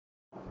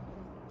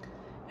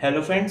Hello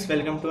friends,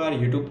 welcome to our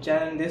YouTube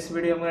channel. In this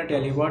video, I'm going to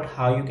tell you about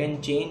how you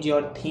can change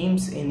your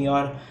themes in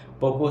your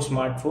Poco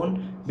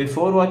smartphone.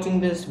 Before watching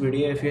this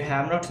video, if you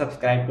have not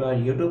subscribed to our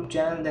YouTube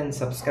channel, then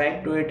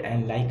subscribe to it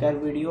and like our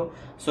video.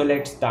 So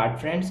let's start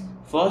friends.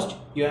 First,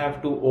 you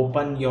have to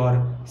open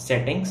your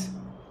settings.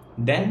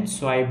 Then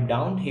swipe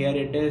down. Here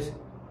it is.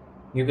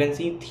 You can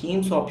see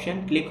themes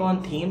option. Click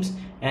on themes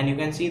and you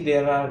can see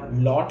there are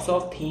lots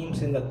of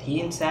themes in the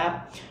themes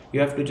app.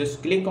 You have to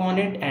just click on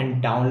it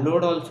and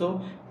download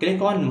also.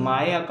 Click on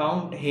my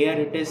account. Here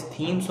it is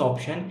themes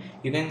option.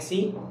 You can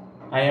see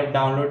I have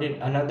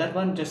downloaded another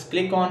one. Just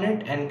click on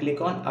it and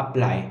click on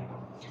apply,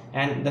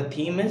 and the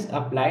theme is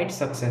applied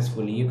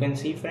successfully. You can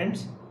see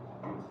friends,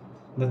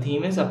 the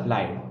theme is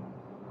applied.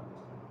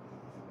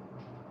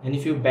 And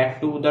if you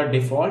back to the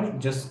default,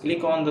 just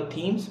click on the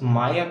themes,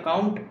 my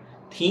account,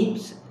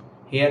 themes.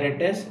 Here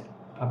it is,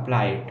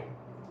 apply it,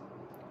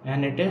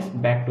 and it is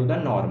back to the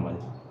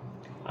normal.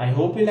 I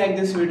hope you like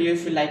this video.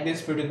 If you like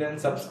this video, then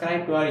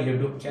subscribe to our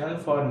YouTube channel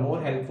for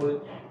more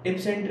helpful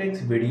tips and tricks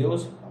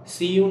videos.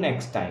 See you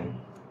next time.